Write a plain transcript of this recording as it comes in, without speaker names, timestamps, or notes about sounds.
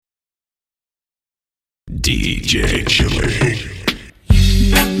DJ Chilltage.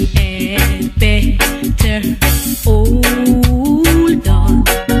 You had better hold on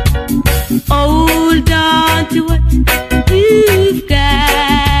to what you've got.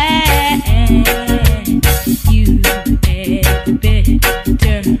 You had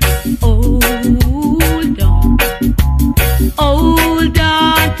better hold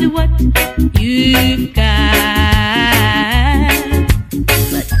on to what you've got.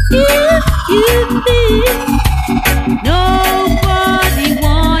 But if you feel nobody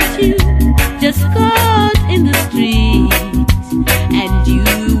wants you, just go out in the streets and you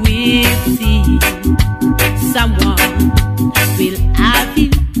will see someone will have you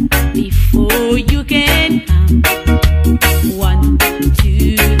before you can count 1,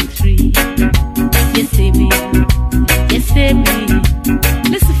 2, 3. You see me, you see me.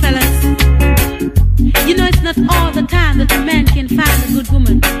 Listen, fellas, you know it's not all the time that a man can find a good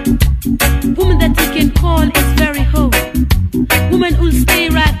woman. Woman that he can call his very home. Woman who'll stay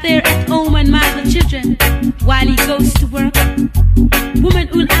right there at home and mind the children while he goes to work. Woman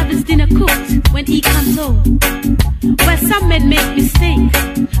who'll have his dinner cooked when he comes home. Well, some men make mistakes.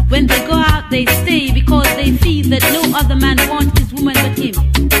 When they go out, they stay because they feel that no other man wants his woman but him.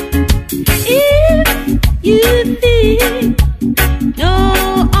 If you feel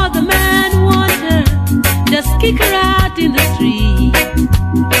no other man wants her, just kick her out in the street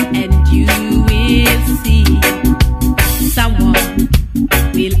and you will see someone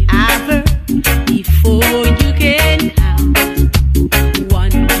will have her before you can count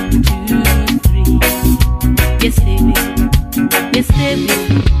 1, 2, 3. Yes, baby. Yes, baby.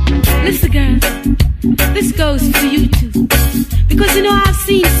 Listen, girls, this goes for you too. Because you know I've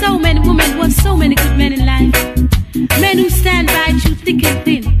seen so many women who have so many good men in life. Men who stand by you thick and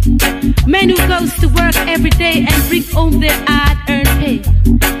thin. Men who goes to work every day and bring home their hard-earned pay.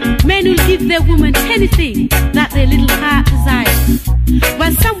 Men who give their woman anything that their little heart desires.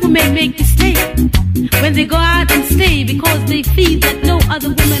 While some women make mistakes when they go out and stay because they feel that no other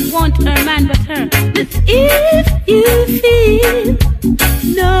woman wants her man but her. But if you feel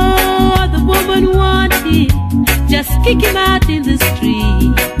no other woman wants him, just kick him out in the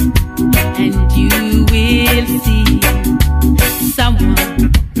street and you will see someone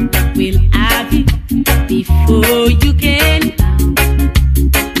will have you before you can count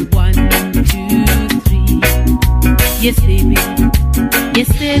 1, 2, 3. Yes, baby. Yes,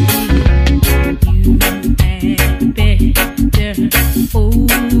 baby. You had better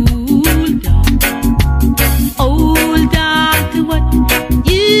hold on to what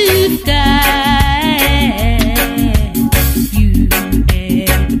you've got. You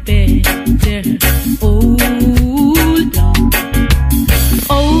had better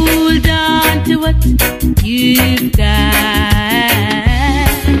hold on to what you've got.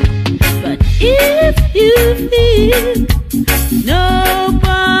 But if you feel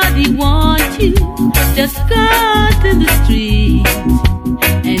nobody wants you, just go out in the street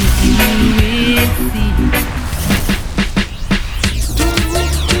and you will see.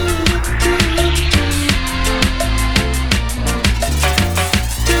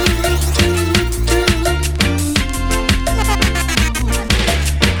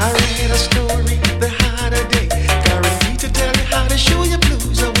 I read a story the other day, guaranteed to tell you how to show your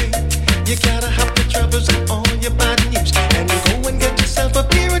blues away. You gotta have the troubles and all your bad news, and you go and get yourself a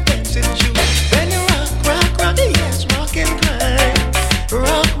pair of dancing shoes. Then you rock, yes, rock and cry.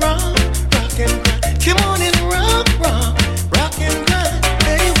 Rock, rock and cry. Come on and rock and cry.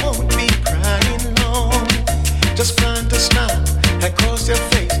 And you won't be crying long. Just plant a smile across your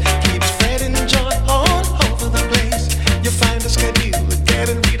face. Keep spreading joy all over the place. You find a schedule,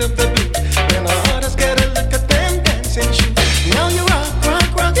 getting rid of the blues. When the others get a look at them dancing shoes. Now you rock,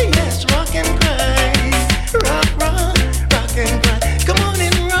 yes, rock and cry. Rock and cry. Come on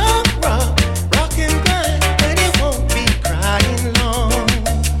and rock and cry. And you won't be crying long.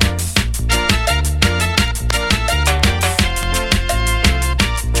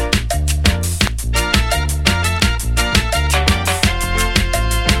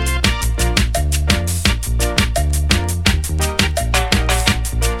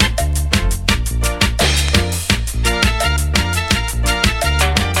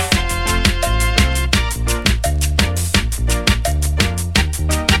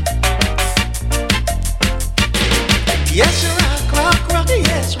 Yes, rock,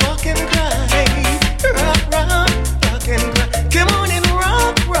 yes, rock and cry. Rock and cry. Come on and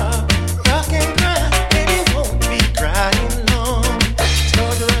rock and cry. And you won't be crying long.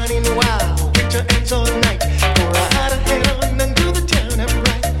 Start running wild with your hands all night. Go right ahead on and do the town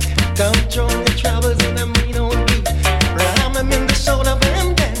upright. Don't join the troubles in the mean old blues. I'm in the soul of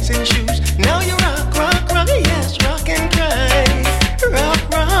them dancing shoes. Now you rock,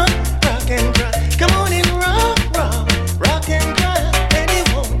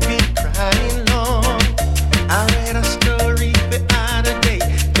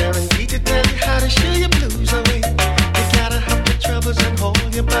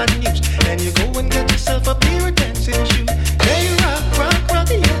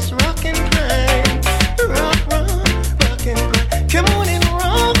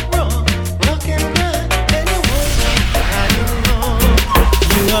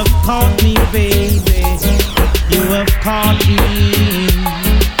 baby. You have caught me,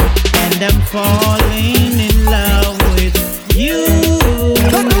 and I'm falling in love with you.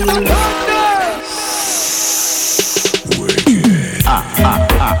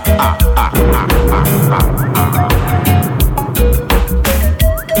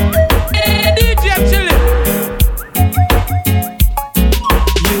 Hey, DJ Chillin'.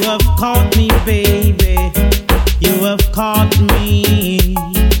 You have caught me, baby. You have caught me,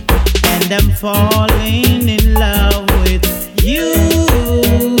 and I'm falling in love with you.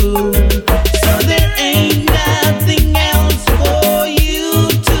 So there ain't nothing else for you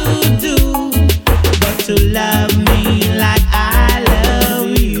to do but to love me like I love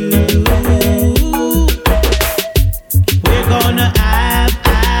you. We're gonna have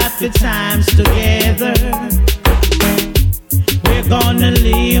happy times together. We're gonna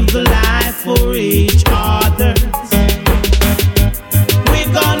live the life for each other.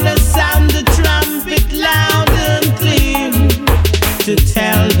 We're gonna sound the trumpet loud and clear to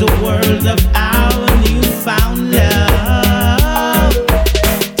tell the world of our newfound love.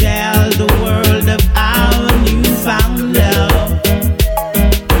 Tell the world of our newfound love.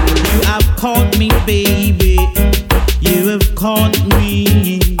 You have caught me, baby. You have caught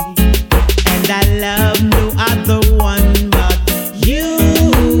me, and I love no other one but you.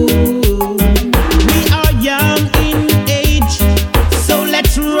 We are young in age, so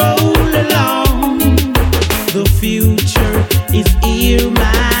let's roll along. The future is here,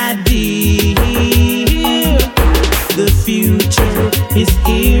 my dear. The future is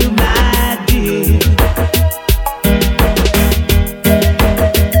here, my dear.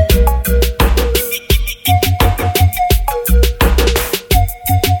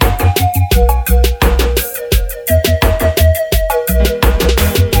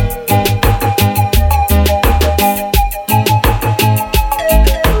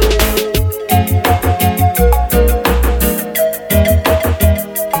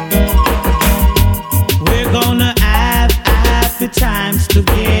 We're gonna have happy times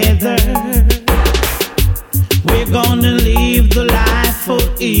together. We're gonna live the life for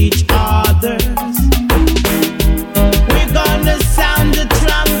each other. We're gonna sound the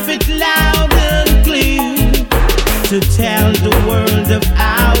trumpet loud and clear to tell the world of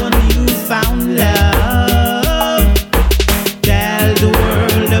our newfound love. Tell the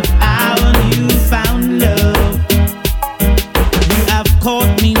world of our newfound love. You have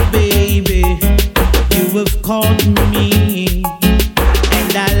caught me, baby. You have caught me,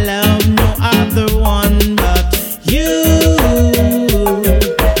 and I love no other one but you.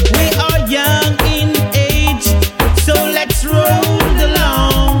 We are young in age, so let's roll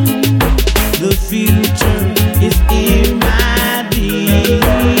along. The future is here, my dear.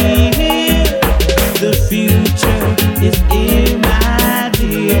 The future is here, my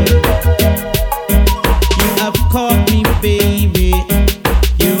dear. You have caught me, baby.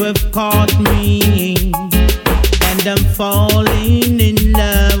 You have caught me, and I'm falling in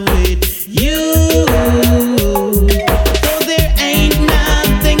love with you. So there ain't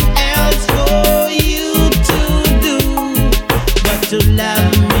nothing else for you to do but to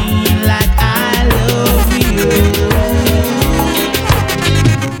love me like I love you.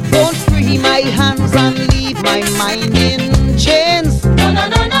 Don't free my hands and leave my mind in chains. No, no,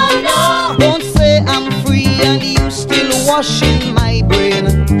 no, no, no. Don't say I'm free and you still washing my brain.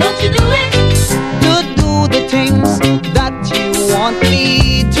 Don't you do it. To do the things that you want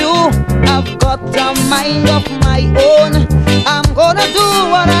me to. I've got a mind of my own. I'm gonna do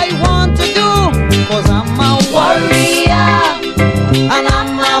what I want to do, 'cause I'm a warrior and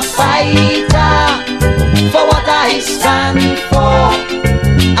I'm a fighter for what I stand for,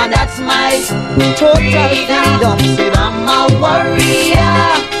 and that's my total freedom. Said I'm a warrior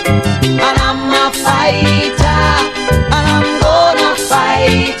and I'm a fighter, and I'm gonna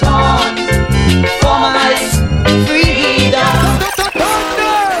fight on for my freedom.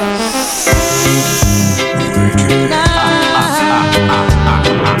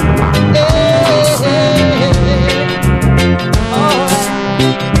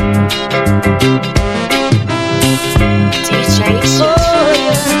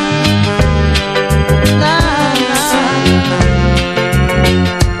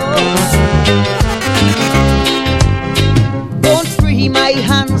 Don't free my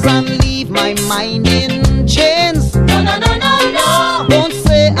hands and leave my mind in chains. No, no, no, no, no. Don't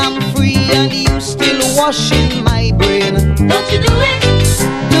say I'm free and you still washing my brain. Don't you do it.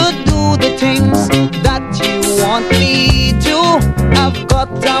 To do the things that you want me to. I've got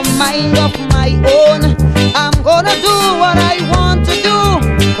a mind of my own. I'm gonna do what I want to do,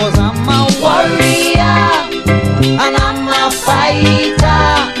 'cause I'm a warrior and I'm a fighter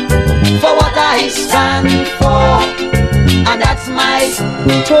for what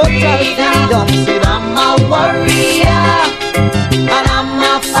freedom. Said I'm a warrior and I'm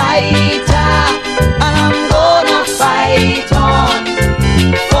a fighter, and I'm gonna fight on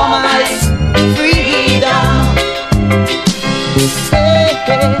for my freedom. Hey,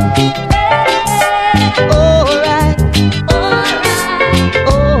 hey. Alright, alright,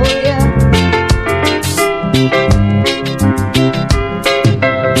 oh yeah.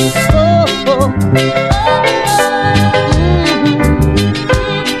 Oh, oh.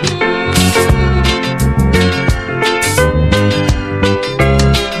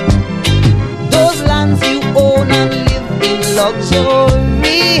 Those lands you own and live in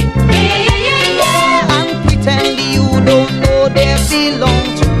luxury, and pretend you don't know they belong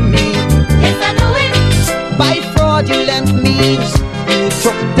to me. Yes, I know it. By fraudulent means you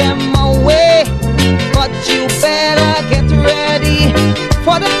took them away, but you better get ready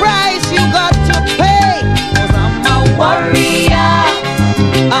for the price you got to pay. 'Cause I'm a warrior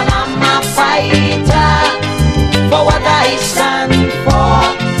and I'm a fighter for what I stand for,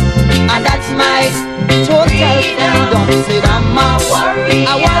 and that's my total freedom. Said I'm a warrior,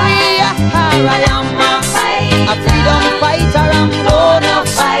 I am a freedom fighter. I'm gonna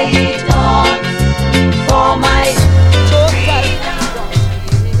fight on for my total freedom.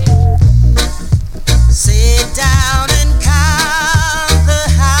 Sit down and count the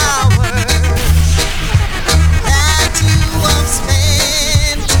hours that you have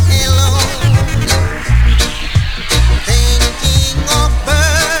spent alone, thinking of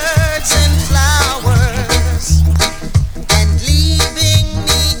birds and flowers, and leaving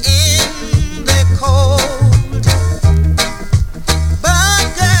me in the cold.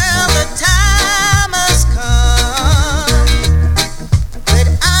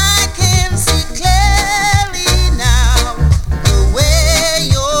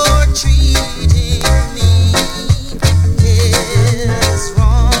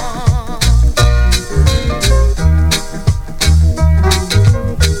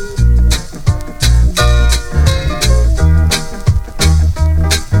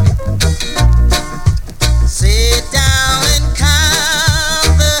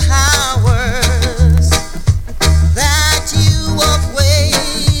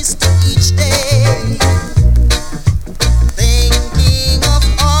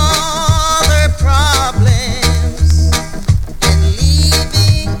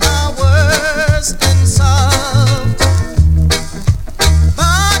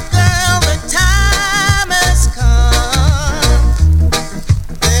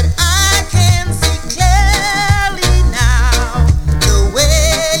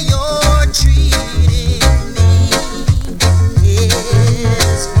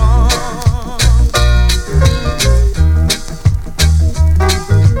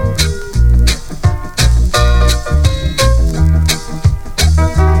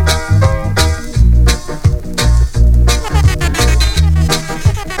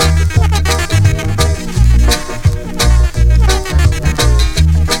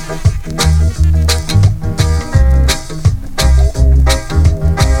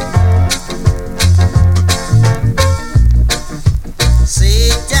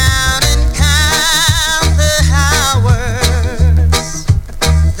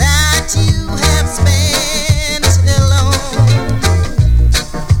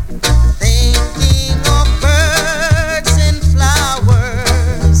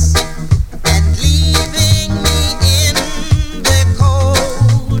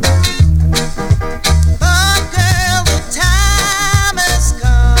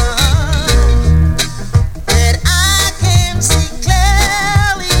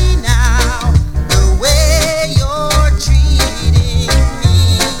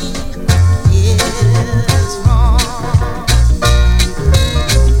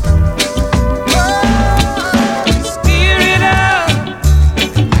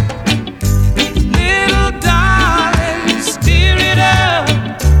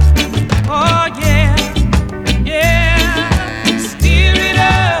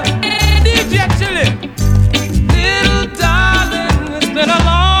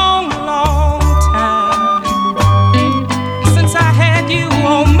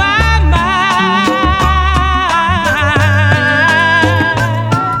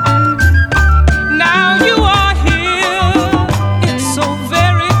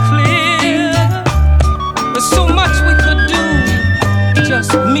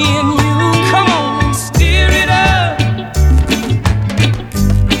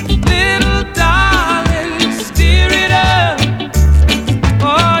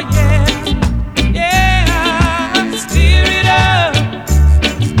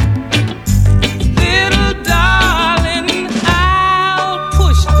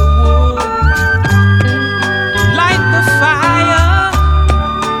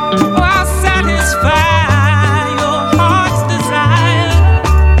 Oh, I'll satisfy your heart's desire.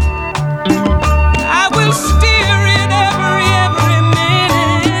 I will steer it every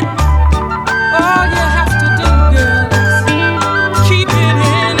minute. All you have to do, girl, is keep it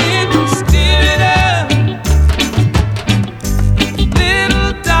in it and steer it up.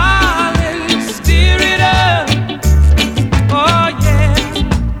 Little darling, steer it up. Oh yeah,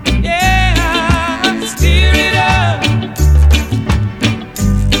 yeah, steer it up.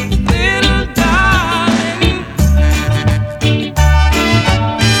 Little darling.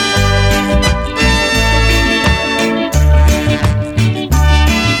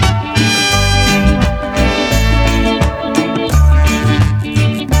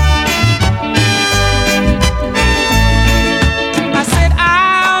 I said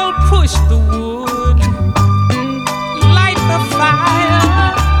I'll push the wood, light the fire.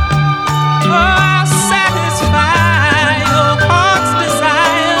 Oh, I'll satisfy your heart's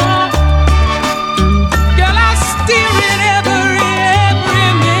desire. Girl, I'll steer it every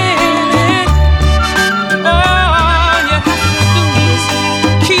minute. All you have to do is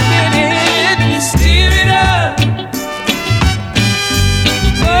keep it in and steer it up.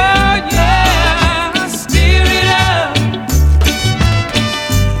 Oh yeah, steer it up.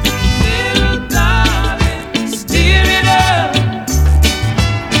 Little darling, steer it up.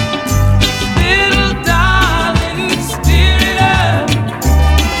 Little darling, steer it up.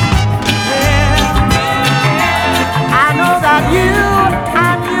 I know that you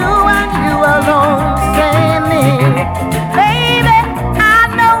and you alone send me. Baby, I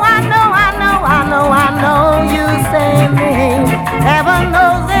know you send me. Heaven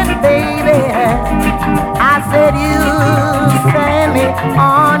knows it, baby. I said you send me.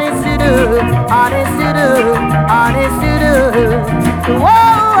 Honest to do, honest to do, honest to do.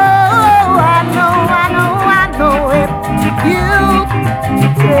 Whoa, I know it. You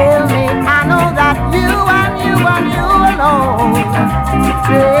tell me, I know that you and you alone.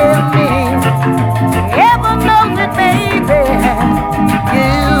 Tell me, heaven knows it, baby.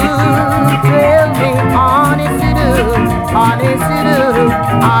 You tell me, honest to do, honest to do,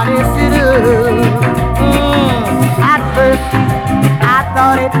 honest to do. At first, I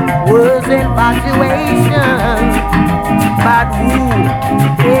thought it was infatuation, but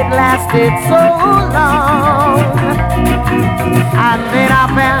it lasted so long. And then I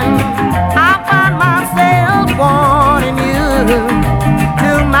found myself wanting you to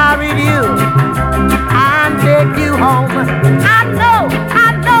marry you and take you home. I know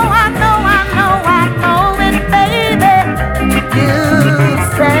it, baby. You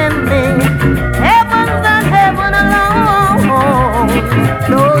send me heavens and heaven alone.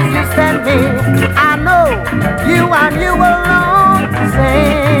 Those you send me, I know you and you alone.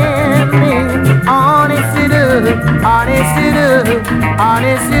 Send me honest to do, honest to do,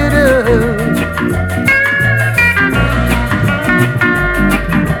 honest to do.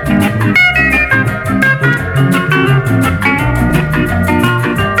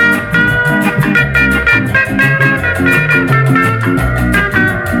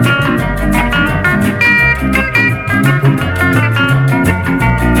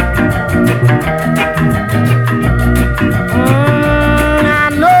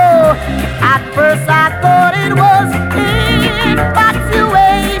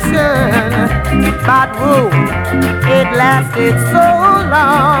 But it lasted so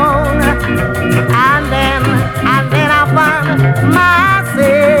long, and then I found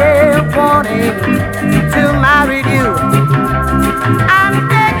myself wanting to marry you and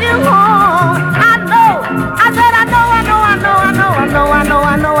take you home. I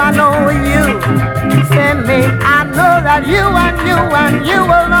know you send me. I know that you and you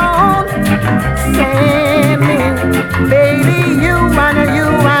alone send me, baby. You and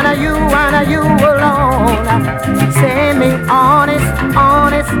you alone send me honest.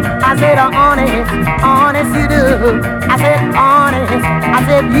 I said honest you do. I said honest. I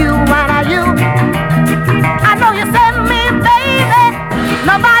said you and you. I know you send me, baby.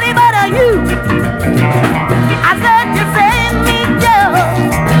 Nobody but you. I said you send me, girl.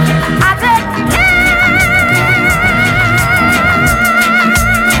 I said nobody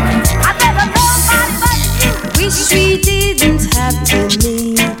but you. Wish we didn't have to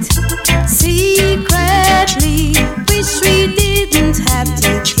meet secretly. Wish we didn't have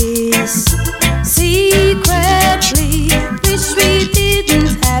to kiss secretly. Wish we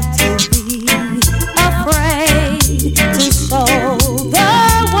didn't have to be afraid to show the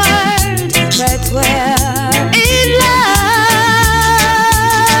world that we're in love.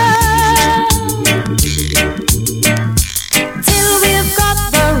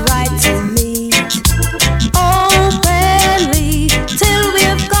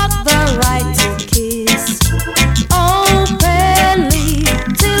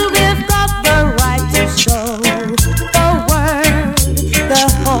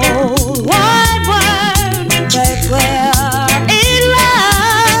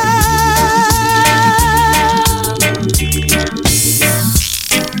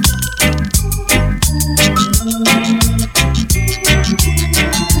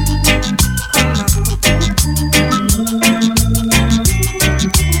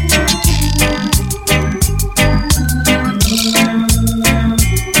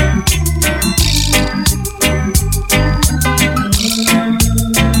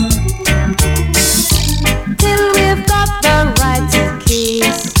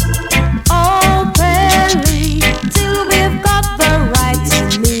 kiss openly till we've got the right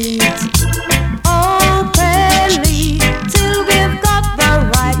to meet. Openly till we've got the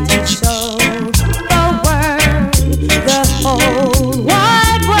right to show the world, the whole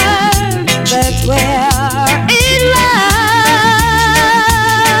wide world, that we're in love.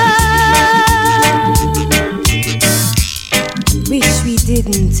 Wish we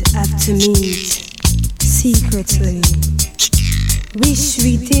didn't have to meet secretly. Wish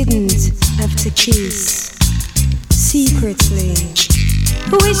we didn't have to kiss secretly.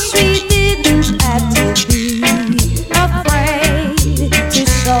 Wish we didn't have to be afraid to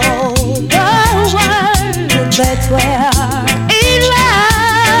show the world that we're in love.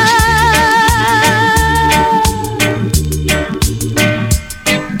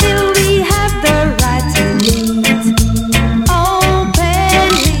 Till we have the right to meet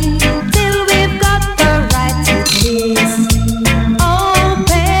openly, till we've got the right to kiss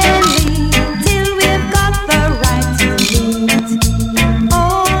openly, till we've got the right to meet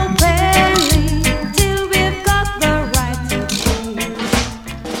openly, till we've got the right to kiss.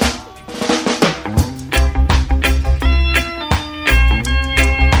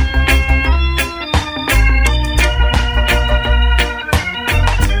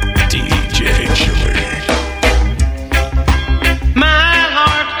 DJ Chilltage. My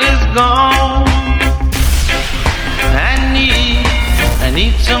heart is gone. I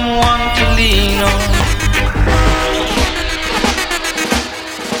need someone to lean on.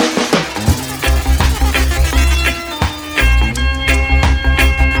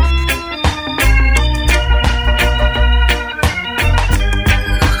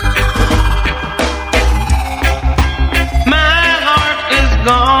 My heart is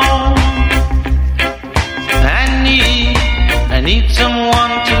gone. I need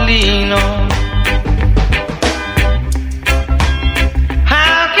someone to lean on.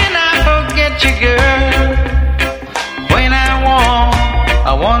 How can I forget you, girl? When I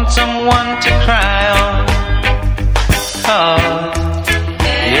want someone to cry on. 'Cause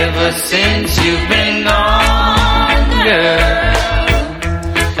ever since you've been gone, girl,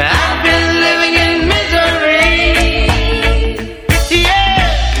 I've been living in misery. Yeah.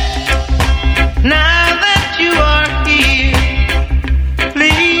 Now that you are here,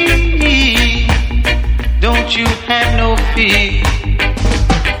 please, don't you have no fear.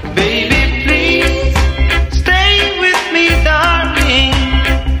 Baby, please, stay with me, darling,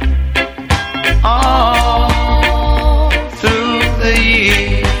 all through the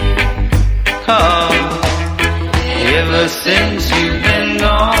year. 'Cause ever since you've been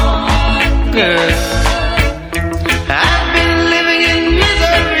gone, girl, I've been living in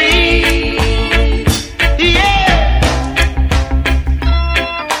misery. Yeah.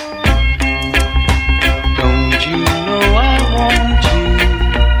 Don't you know I want you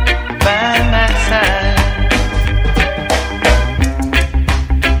by my side?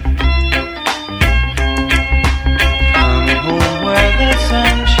 Come home where the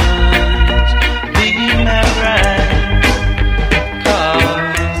sun shines, be my bride. 'Cause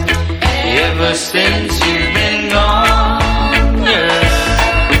ever since you've been gone, girl,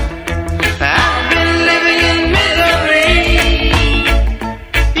 I've been living in misery.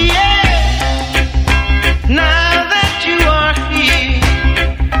 Yeah. Now that you are here,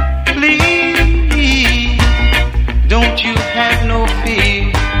 please, don't you have no fear.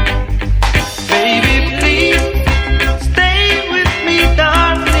 Baby, please, stay with me,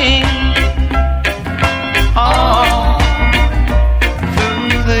 darling, all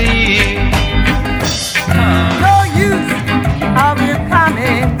through the year. No use of you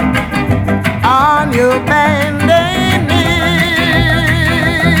coming on your bending knee.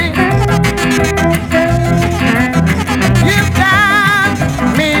 You've done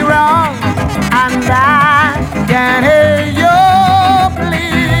me wrong, and I can hear your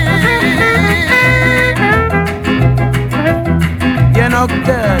plea. You're no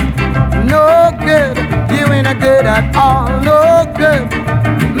good, no good. You ain't a good at all, no good.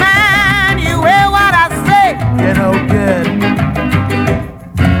 Man, you hear what I say? You're no good.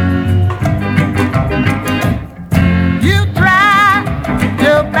 You try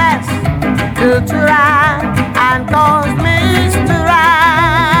your best to try and cause me to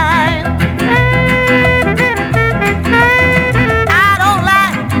ride. I don't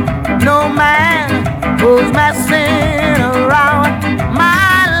like no man who's messing around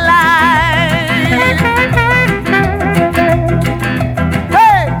my life.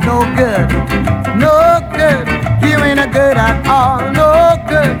 Hey, no good, no good. You ain't a good at all, no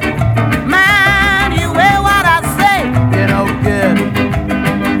good. Man, you hear what I say? You're no good.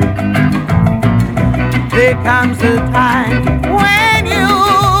 There comes a time when you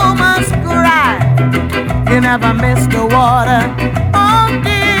never miss the water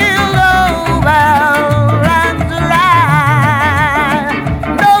until the well runs dry.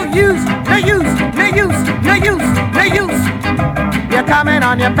 No use, no use, no use, no use, no use. You're coming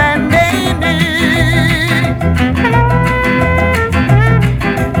on your bending knee.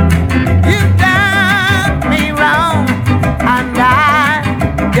 You done me wrong, and I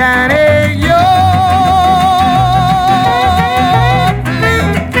can't hear you.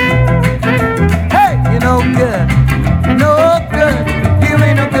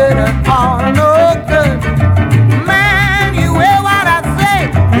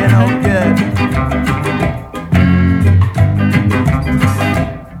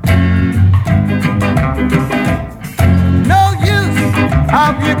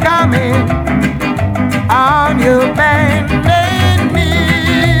 Coming on your bending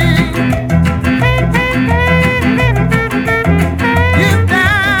knee. You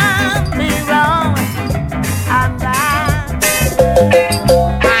done me wrong, and I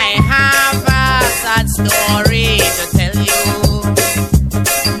have a sad story to tell you.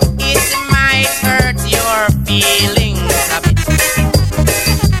 It might hurt your feelings a bit.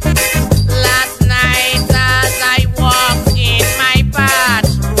 Last night as I walked in my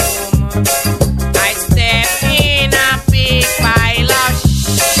bathroom, I stepped in a big pile of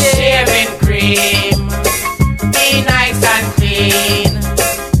shaving cream. Be nice and clean.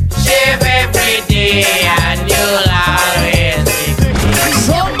 Shave every day and you'll always be clean.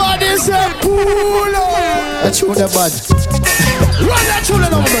 Somebody say pull up. That's you the bad. Run that tune on,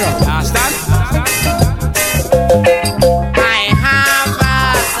 bro. Understand? I have a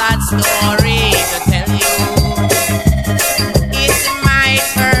sad story to tell you. It might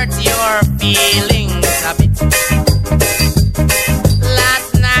hurt your feelings a bit.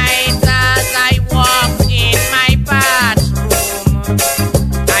 Last night as I walked in my bathroom,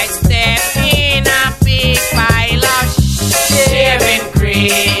 I stepped in a big pile of shaving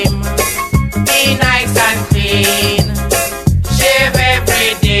cream. Be nice and clean. Shave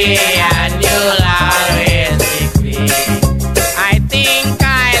every day and you'll always be clean. I think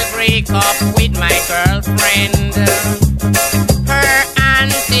I'll break up with my girlfriend. Her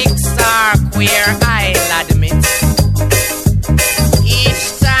antics are queer, I'll admit. Each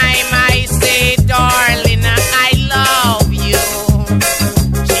time I say, darling, I love you,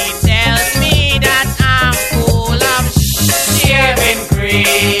 she tells me that I'm full of shaving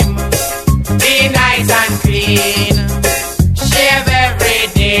cream. Be nice and clean. Shave every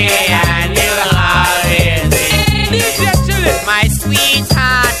day and you'll always be clean. My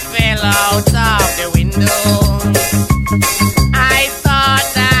sweetheart fell out of the window. I thought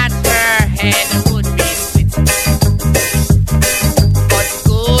that her head would be split, but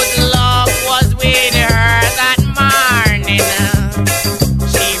good luck was with her that morning.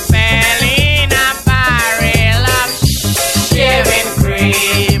 She fell in a barrel of shaving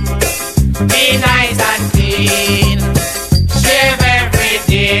cream. Be nice and clean. Shave every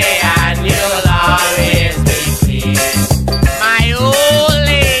day and you'll always be clean. My old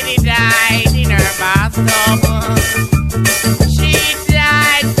lady died in her bathtub. She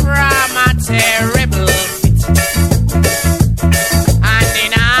died from a terrible fit. And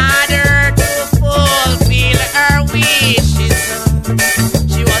in order to fulfill her wishes,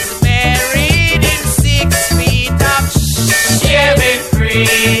 she was buried in 6 feet of shaving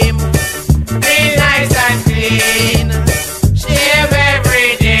cream. Be nice and clean. Shave every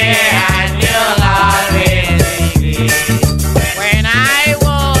day and you'll always be clean. When I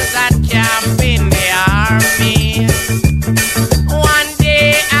was at camp in the army, one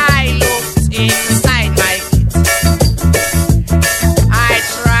day I looked inside my kit. I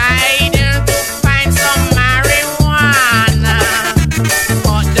tried to find some marijuana,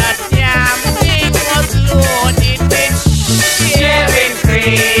 but the damn thing was loaded with shaving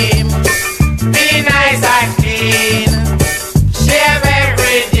cream. Be nice and clean. Shave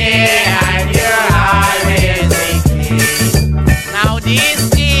every day and you'll always be clean. Now this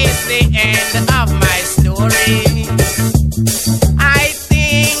is the end of my story. I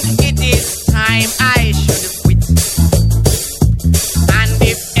think it is time I should quit. And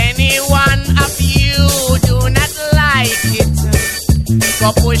if any one of you do not like it, go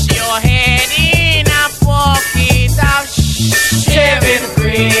push your head in a pocket of shaving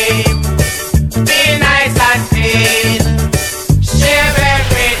cream. Be nice and clean. Shave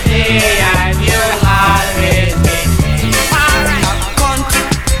every day and you'll always be clean. Alright.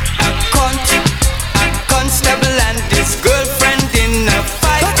 A constable and his girlfriend in a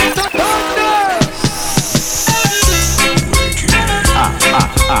fight. Reggae. 1 day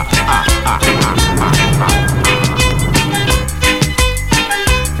I looked inside my kit. I tried to find some marijuana, but the damn thing was loaded with shaving cream. Be nice and clean. Shave every day and you'll always be clean. 1 day I looked inside my kit. I tried to find some marijuana, but the damn thing was loaded with shaving cream. Be nice and clean. Shave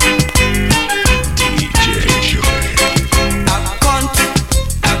every day and you'll always be clean.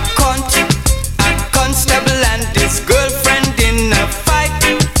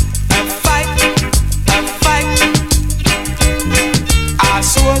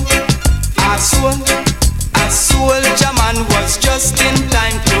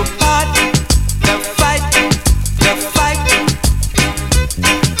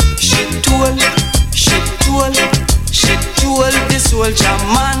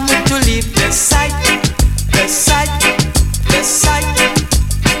 to leave the sight, the sight, the sight.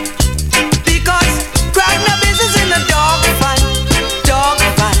 Because crack no business in a dog fight, dog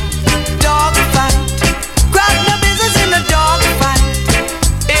fight, dog fight. Crack no business in a dog fight.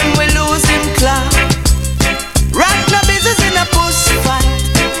 Him we lose him clap. Rock no business in a pussy fight,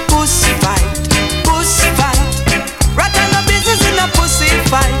 pussy fight, pussy fight. Rock no business in a pussy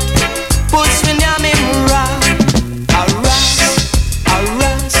fight. Puss when you me rock.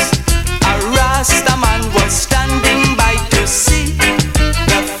 A rasta man was standing by to see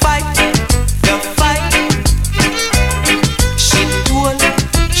the fight, the fight. She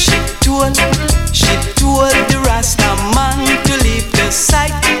told the rasta man to leave the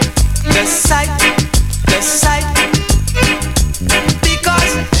sight, the sight, the sight.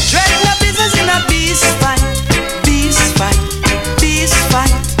 Because dread no business in a beast fight, beast fight, beast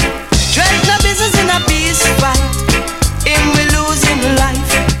fight. Dread no business in a beast fight. Him we lose him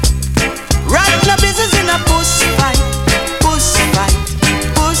life. Rat no business in a pussy fight, pussy fight,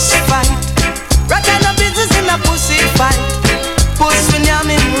 pussy fight. Rat no business in a pussy fight. Puss when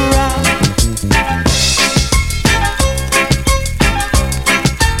you're in rock.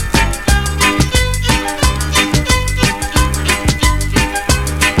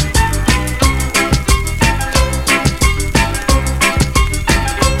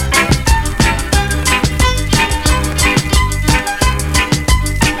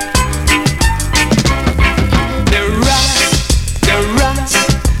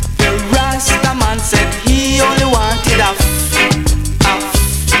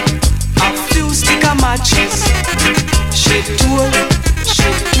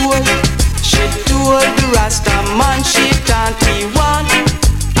 She told the Rasta man she can't be one.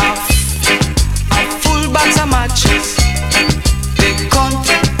 A full box of matches. The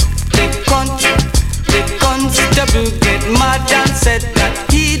constable get mad and said that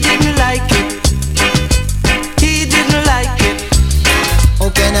he didn't like it. He didn't like it. How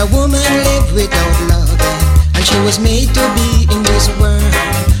can a woman live without love? And she was made to be in this world.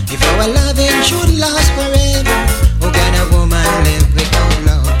 If our loving should last forever, how can a woman live without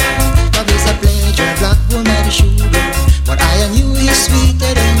love? Love is a pleasure, black woman sugar. What I and you is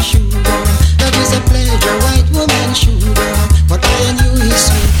sweeter than sugar. Love is a pleasure, white woman sugar. What I and you is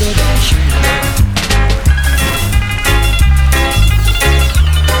sweeter than sugar.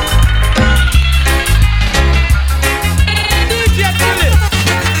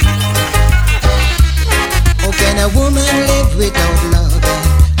 How can a woman live without love?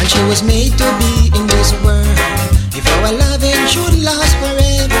 And she was made to be in this world. If our loving should last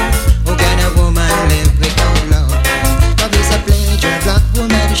forever, how can a woman live without love? Love is a pleasure, black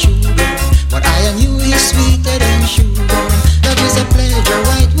woman sugar. What I and you is sweeter than sugar. Love is a pleasure,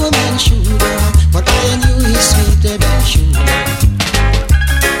 white woman sugar. What I and you is sweeter than sugar.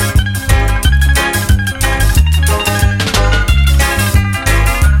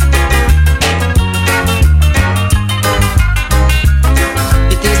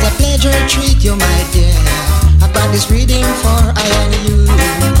 Treat you, my dear. I've got this reading for I and you.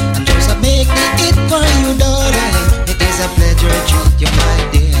 I'm just a making it for you, darling. It is a pleasure treat you, my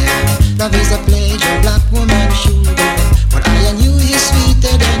dear. Love is a pleasure, black woman sugar. What I and you is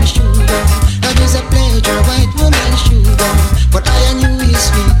sweeter than sugar. Love is a pleasure, white woman sugar. What I and you is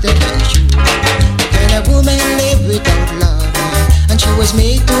sweeter than sugar. Can a woman live without love? And she was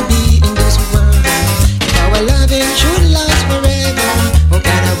made to be in this world. If our loving should last forever, how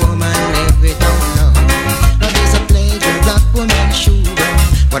can a woman live without love? Love is a pleasure, black woman sugar.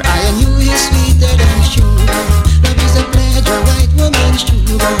 What I and you is sweeter than sugar. Love is a pleasure, white woman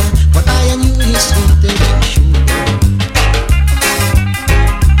sugar. What I and you is sweeter than sugar.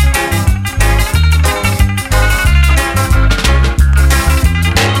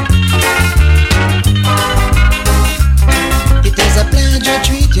 It is a pleasure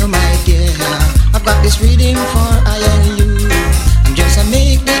treat you, my dear. I've got this reading for I and you. I'm just a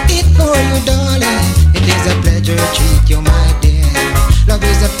make it for you, darling. It is a pleasure treat you, my dear. Love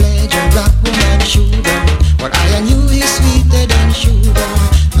is a pleasure, black woman sugar. What I and you is sweeter than sugar.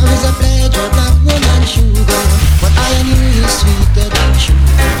 Love is a pleasure, black woman sugar. What I and you is sweeter than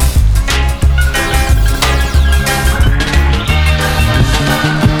sugar.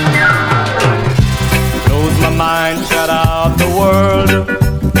 Close my mind, shut out the world.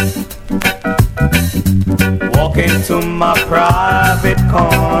 Walk into my private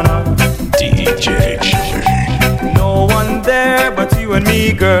corner. DJ Chilltage. No one there but you and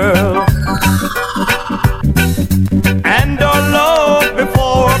me, girl. And our love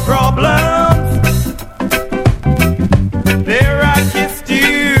before problems. There I kissed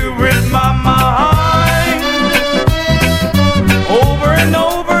you with my mind. Over and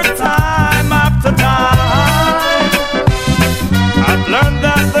over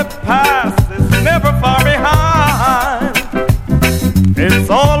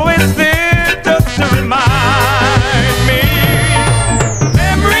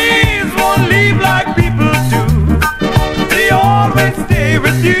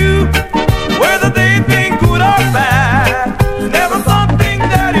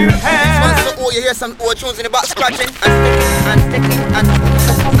some old tunes in the box scratching and sticking and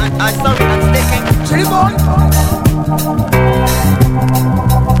sticking. Chili boy.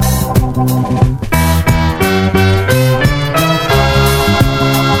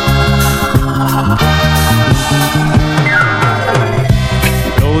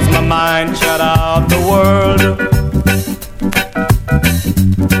 Close my mind, shut out the world.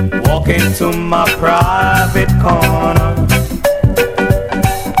 Walk into my private corner.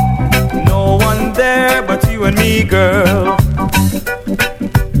 No one there but you and me, girl.